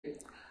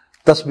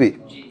تسبیح.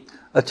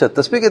 اچھا,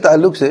 تسبیح کے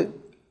تعلق سے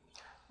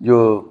جو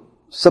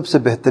سب سے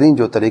بہترین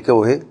جو طریقہ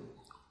وہ ہے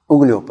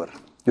انگلیوں پر,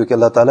 کیونکہ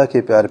اللہ تعالیٰ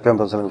کے پیارے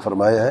پیغمبر صلی اللہ علیہ وسلم نے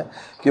فرمایا ہے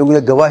کہ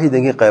انگلیاں گواہی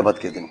دیں گی قیامت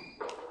کے دن.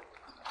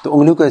 تو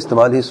انگلیوں کا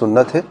استعمال ہی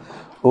سنت ہے,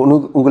 اور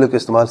انگلیوں کے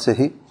استعمال سے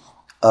ہی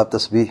آپ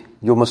تسبیح,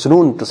 جو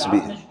مسنون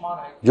تسبیح ہے,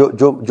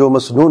 جو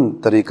مسنون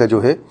طریقہ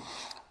جو ہے,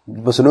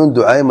 مسنون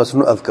دعائیں,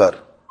 مسنون اذکار,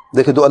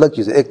 دیکھیں دو الگ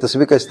چیزیں, ایک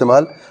تسبیح کا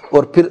استعمال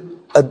اور پھر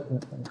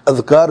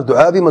اذکار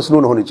دعا بھی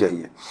مسنون ہونی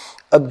چاہیے.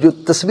 اب جو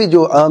تسبیح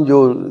جو عام جو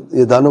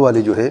یہ دانوں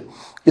والی جو ہے,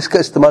 اس کا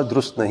استعمال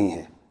درست نہیں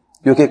ہے,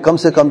 کیونکہ کم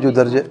سے کم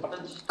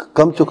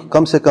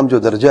جو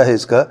درجہ ہے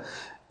اس کا,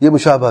 یہ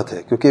مشابہت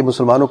ہے, کیونکہ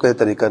مسلمانوں کا یہ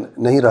طریقہ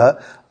نہیں رہا,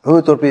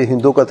 عمومی طور پہ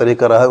ہندوؤں کا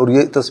طریقہ رہا. اور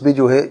یہ تسبیح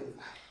جو ہے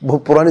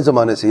بہت پرانے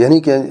زمانے سے, یعنی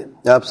کہ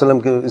آپ وسلم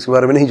کے اس کے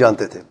بارے میں نہیں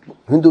جانتے تھے,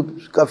 ہندو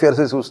کافی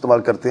عرصے سے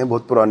استعمال کرتے ہیں,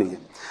 بہت پرانی ہے,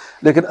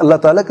 لیکن اللہ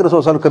تعالیٰ کے رسول صلی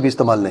اللہ علیہ وسلم کبھی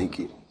استعمال نہیں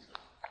کی.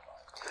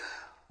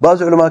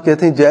 بعض علماء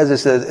کہتے ہیں جائز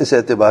اس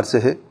اعتبار سے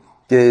ہے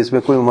کہ اس میں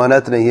کوئی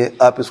ممانعت نہیں ہے,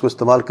 آپ اس کو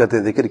استعمال کرتے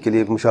ہیں ذکر کے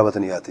لیے, مشابہت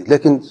نہیں آتی.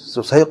 لیکن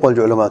صحیح قول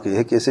جو علماء کی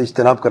ہے کہ اسے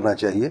اجتناب کرنا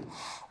چاہیے,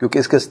 کیونکہ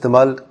اس کا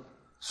استعمال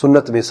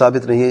سنت میں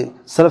ثابت نہیں ہے,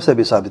 سلف سے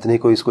بھی ثابت نہیں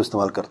کوئی اس کو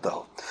استعمال کرتا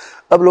ہو.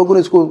 اب لوگوں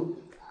نے اس کو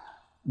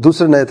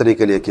دوسرے نئے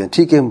طریقے لے کے,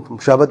 ٹھیک ہے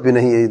مشابہت بھی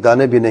نہیں ہے,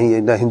 دانے بھی نہیں ہے,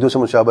 نہ ہندو سے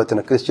مشابہت ہے,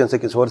 نہ کرسچن سے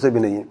کسی اور سے بھی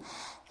نہیں ہے.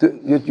 تو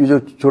یہ جو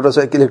چھوٹا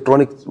سا ایک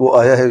الیکٹرانک وہ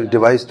آیا ہے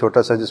ڈیوائس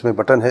چھوٹا سا, جس میں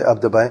بٹن ہے,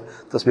 آپ دبائیں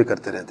تسبیح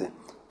کرتے رہتے ہیں,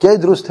 کیا یہ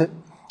درست ہے؟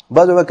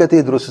 بعض لوگ کہتے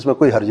ہیں درست, اس میں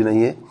کوئی حرج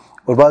نہیں ہے,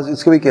 اور بعض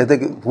اس کو بھی کہتے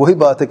ہیں کہ وہی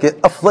بات ہے کہ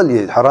افضل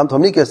یہ, حرام تو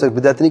ہم نہیں کہہ سکتے,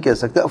 بدعت نہیں کہہ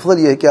سکتے, افضل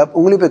یہ ہے کہ آپ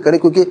انگلی پہ کریں,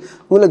 کیونکہ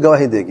انگلی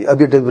گواہی دے گی.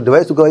 اب یہ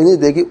ڈیوائس تو گواہی نہیں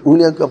دے گی,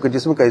 انگلیاں آپ کے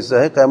جسم کا حصہ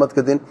ہے, قیامت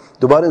کے دن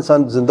دوبارہ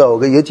انسان زندہ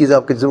ہوگا, یہ چیزیں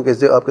آپ کے جسم کے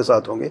حصے آپ کے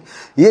ساتھ ہوں گے,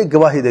 یہ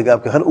گواہی دے گا,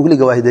 آپ کے ہر انگلی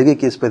گواہی دے گی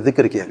کہ اس پہ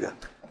ذکر کیا گیا.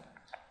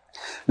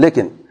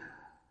 لیکن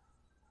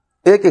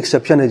ایک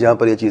ایکسیپشن ہے جہاں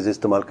پر یہ چیزیں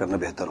استعمال کرنا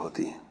بہتر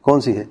ہوتی ہیں.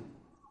 کون سی ہے؟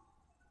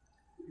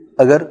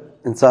 اگر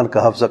انسان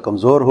کا حافظہ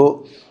کمزور ہو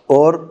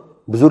اور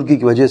بزرگی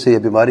کی وجہ سے یا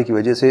بیماری کی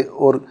وجہ سے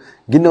اور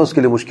گننا اس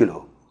کے لیے مشکل ہو,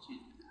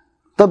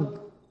 تب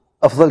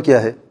افضل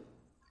کیا ہے؟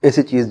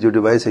 ایسی چیز جو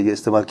ڈیوائس ہے یہ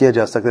استعمال کیا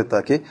جا سکتا ہے,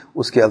 تاکہ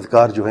اس کے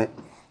اذکار جو ہیں,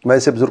 میں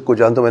ایسے بزرگ کو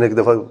جانتا ہوں, میں نے ایک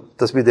دفعہ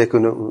تسبیح دیکھ کے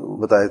انہیں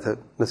بتایا تھا,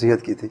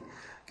 نصیحت کی تھی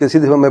کہ اسی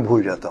دفعہ میں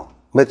بھول جاتا ہوں,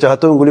 میں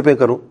چاہتا ہوں انگلی پہ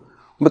کروں,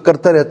 میں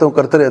کرتا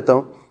رہتا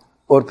ہوں,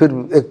 اور پھر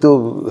ایک تو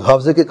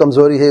حافظے کی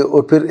کمزوری ہے,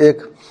 اور پھر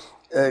ایک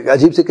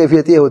عجیب سی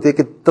کیفیت یہ ہوتی ہے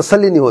کہ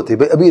تسلی نہیں ہوتی,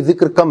 بھائی ابھی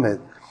ذکر کم ہے,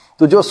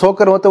 تو جو 100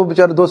 کر ہوتا ہے وہ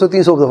بیچارہ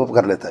 200-300 دفعہ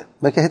کر لیتا ہے.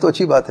 میں کہے تو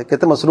اچھی بات ہے,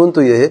 کہتے مسنون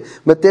تو یہ ہے,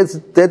 میں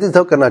 33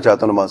 دفعہ کرنا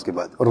چاہتا ہوں نماز کے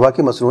بعد, اور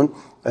واقعی مسنون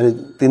یعنی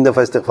 3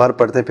 دفعہ استغفار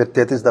پڑھتے ہیں, پھر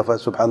 33 دفعہ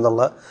سبحان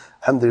اللہ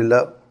الحمدللہ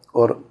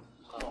اور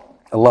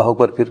اللہ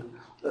اکبر, پھر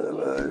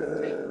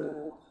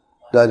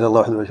لا الہ الا اللہ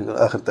وحدہ لا شریک لہ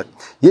آخر تک.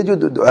 یہ جو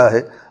دعا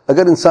ہے,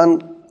 اگر انسان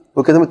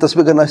وہ کہتے ہیں میں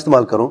تسبیح کرنا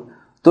استعمال کروں,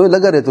 تو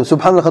لگا رہتا ہوں,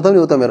 سبحان اللہ ختم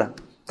نہیں ہوتا, میرا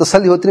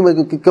تسلی ہوتی نہیں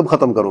میں کب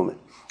ختم کروں میں.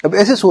 اب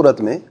ایسی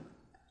صورت میں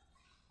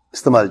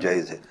استعمال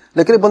جائز ہے,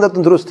 لیکن ایک بندہ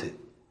تندرست ہے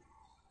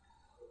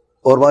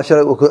اور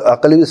ماشاءاللہ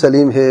عقل بھی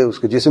سلیم ہے, اس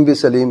کے جسم بھی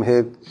سلیم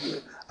ہے,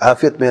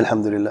 عافیت میں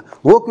الحمدللہ,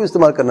 وہ کیوں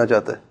استعمال کرنا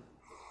چاہتا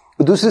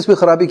ہے؟ دوسری اس میں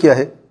خرابی کیا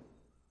ہے؟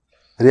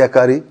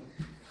 ریاکاری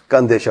کا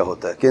اندیشہ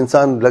ہوتا ہے کہ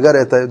انسان لگا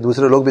رہتا ہے,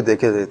 دوسرے لوگ بھی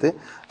دیکھے رہتے ہیں,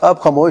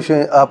 آپ خاموش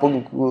ہیں, آپ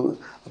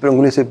اپنی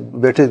انگلی سے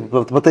بیٹھے,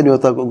 پتہ نہیں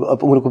ہوتا,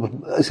 آپ انگلی کو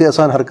ایسی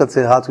آسان حرکت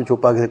سے ہاتھ کو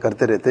چھپا کے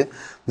کرتے رہتے,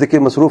 دیکھیے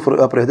مصروف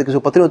آپ رہتے, کسی کو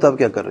پتہ نہیں ہوتا آپ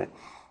کیا کر رہے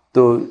ہیں.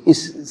 تو اس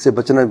سے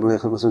بچنا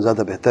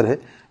زیادہ بہتر ہے.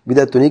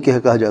 بدعت تو نہیں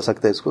کہا جا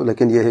سکتا ہے اس کو,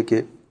 لیکن یہ ہے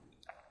کہ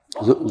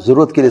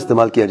ضرورت کے لیے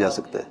استعمال کیا جا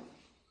سکتا ہے.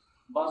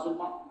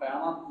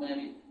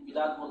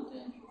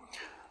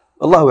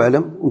 اللہ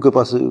اعلم, ان کے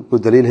پاس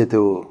کوئی دلیل ہے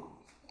تو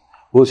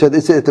وہ شاید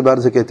اس اعتبار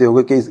سے کہتے ہوں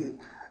گے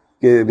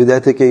کہ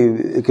بدعت ہے کہ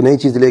ایک نئی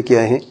چیز لے کے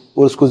آئے ہیں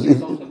اور اس کو,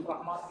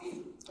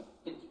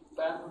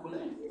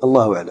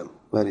 اللہ اعلم,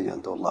 میں نہیں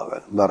جانتا, اللہ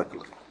اعلم. بارک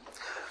اللہ,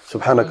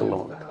 سبحانک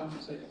اللہم.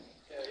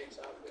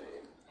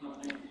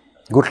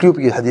 گٹھلیوں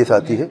کی حدیث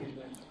آتی ہے,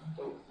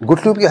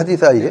 گٹھلیوں کی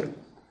حدیث آئی ہے,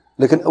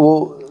 لیکن وہ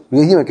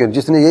یہی میں کہ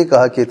جس نے یہ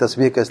کہا کہ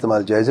تسبیح کا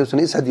استعمال جائز ہے, اس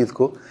نے اس حدیث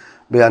کو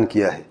بیان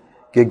کیا ہے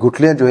کہ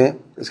گٹھلیاں جو ہیں,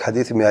 اس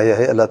حدیث میں آیا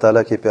ہے اللہ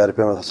تعالیٰ کے پیارے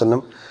پیغمبر صلی اللہ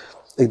علیہ وسلم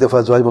ایک دفعہ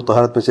ازواج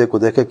مطہرات میں سے کو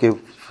دیکھا کہ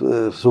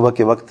صبح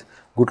کے وقت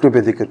گھٹنوں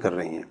پہ ذکر کر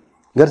رہی ہیں.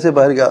 گھر سے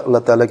باہر گیا اللہ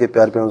تعالیٰ کے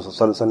پیارے پیغمبر صلی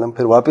اللہ علیہ وسلم,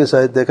 پھر واپس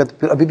آئے, دیکھا تو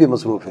پھر ابھی بھی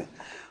مصروف ہیں.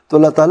 تو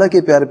اللہ تعالیٰ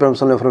کے پیارے پیغمبر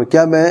صلی اللہ علیہ وسلم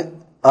کیا میں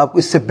آپ کو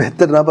اس سے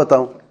بہتر نہ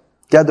بتاؤں؟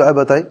 کیا دعا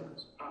بتائی؟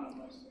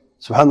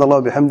 سبحان اللہ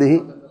بحمدہ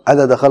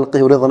عدد خلقہ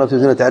ورضا نفسہ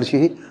وزنۃ عرشہ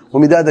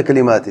ومداد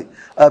کلماتہ.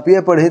 آپ یہ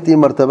پڑھیں 3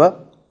 مرتبہ,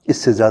 اس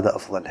سے زیادہ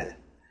افضل ہے.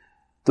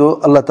 تو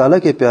اللہ تعالیٰ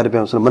کے پیارے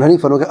پیغمبر صلی اللہ علیہ وسلم منع نہیں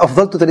فرمایا,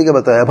 افضل تو طریقہ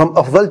بتایا. اب ہم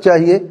افضل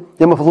چاہیے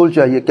یا مفضول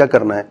چاہیے, کیا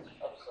کرنا ہے؟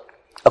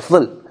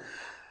 افضل.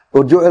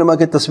 اور جو علماء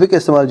کے تسبیح کا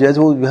استعمال جائز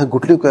ہے وہ یہاں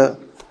گٹھلیوں کا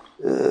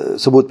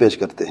ثبوت پیش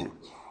کرتے ہیں.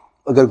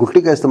 اگر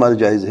گٹھلی کا استعمال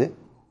جائز ہے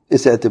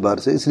اس اعتبار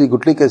سے, اس لیے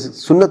گٹھلی کا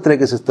سنت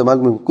طریقے سے استعمال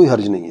میں کوئی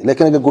حرج نہیں ہے.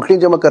 لیکن اگر گٹھلی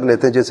جمع کر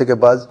لیتے ہیں, جیسے کہ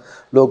بعض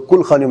لوگ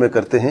کل خانیوں میں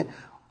کرتے ہیں,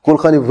 کل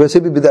خانی ویسے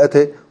بھی بدعت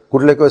ہے,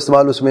 گٹھلے کا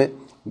استعمال اس میں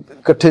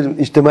اکٹھے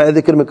اجتماعی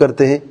ذکر میں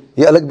کرتے ہیں,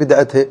 یہ الگ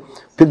بدعت ہے.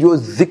 پھر جو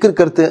ذکر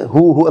کرتے ہیں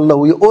ہو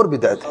اللہ, یہ اور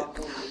بدعت ہے.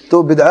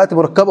 تو بدعات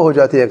مرکب ہو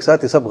جاتی ہے ایک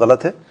ساتھ، یہ سب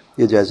غلط ہے،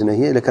 یہ جائز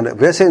نہیں ہے. لیکن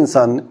ویسے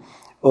انسان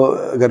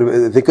اگر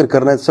ذکر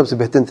کرنا ہے تو سب سے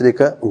بہترین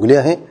طریقہ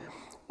انگلیاں ہیں،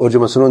 اور جو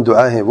مسنون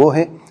دعائیں ہیں وہ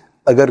ہیں.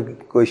 اگر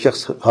کوئی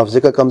شخص حافظے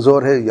کا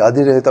کمزور ہے، یاد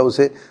نہیں رہتا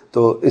اسے،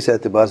 تو اس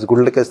اعتبار سے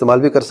گلڈ کا استعمال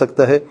بھی کر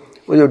سکتا ہے،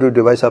 اور جو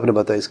ڈیوائس آپ نے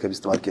بتایا اس کا بھی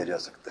استعمال کیا جا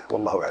سکتا ہے.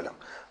 واللہ اعلم.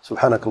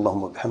 سبحانک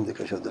اللہم و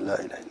بحمدک، اشہد ان لا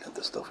الہ الا انت،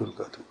 استغفرک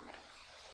و اتوب.